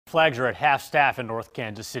Flags are at half-staff in North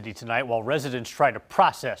Kansas City tonight while residents try to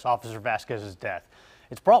process Officer Vasquez's death.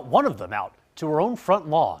 It's brought one of them out to her own front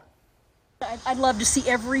lawn. I'd love to see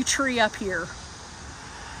every tree up here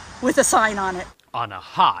with a sign on it. On a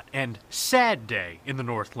hot and sad day in the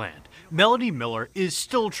Northland, Melanie Miller is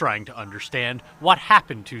still trying to understand what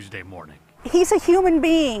happened Tuesday morning. He's a human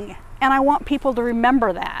being, and I want people to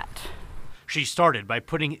remember that. She started by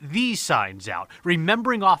putting these signs out,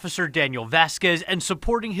 remembering Officer Daniel Vasquez and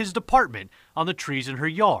supporting his department on the trees in her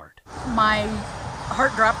yard. My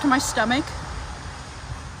heart dropped to my stomach,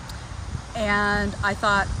 and I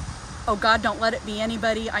thought, oh God, don't let it be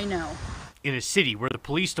anybody I know. In a city where the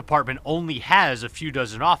police department only has a few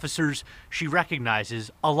dozen officers, she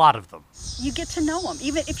recognizes a lot of them. You get to know them.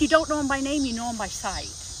 Even if you don't know them by name, you know them by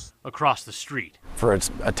sight. Across the street. For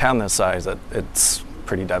a town this size, it's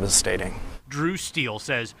pretty devastating. Drew Steele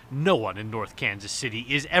says no one in North Kansas City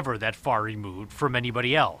is ever that far removed from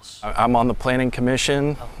anybody else. I'm on the planning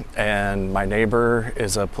commission, and my neighbor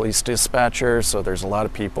is a police dispatcher, so there's a lot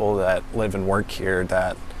of people that live and work here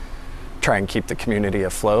that try and keep the community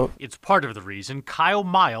afloat. It's part of the reason Kyle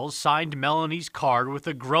Miles signed Melanie's card with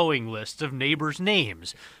a growing list of neighbors'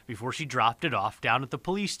 names before she dropped it off down at the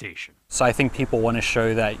police station. So I think people want to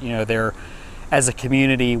show that, they're, as a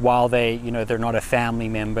community, while they're not a family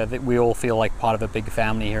member, that we all feel like part of a big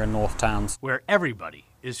family here in North Towns. Where everybody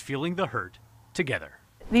is feeling the hurt together.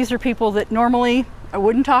 These are people that normally I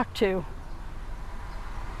wouldn't talk to.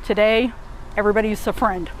 Today, everybody's a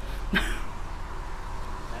friend.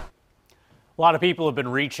 A lot of people have been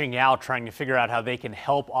reaching out, trying to figure out how they can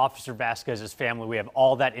help Officer Vasquez's family. We have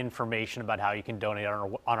all that information about how you can donate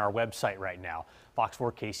on our website right now,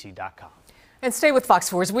 fox4kc.com. And stay with Fox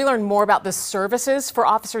 4 as we learn more about the services for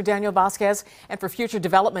Officer Daniel Vasquez and for future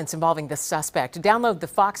developments involving the suspect. Download the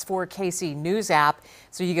Fox 4 KC News app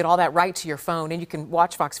so you get all that right to your phone, and you can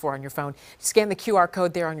watch Fox 4 on your phone. Scan the QR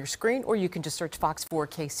code there on your screen, or you can just search Fox 4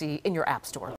 KC in your app store.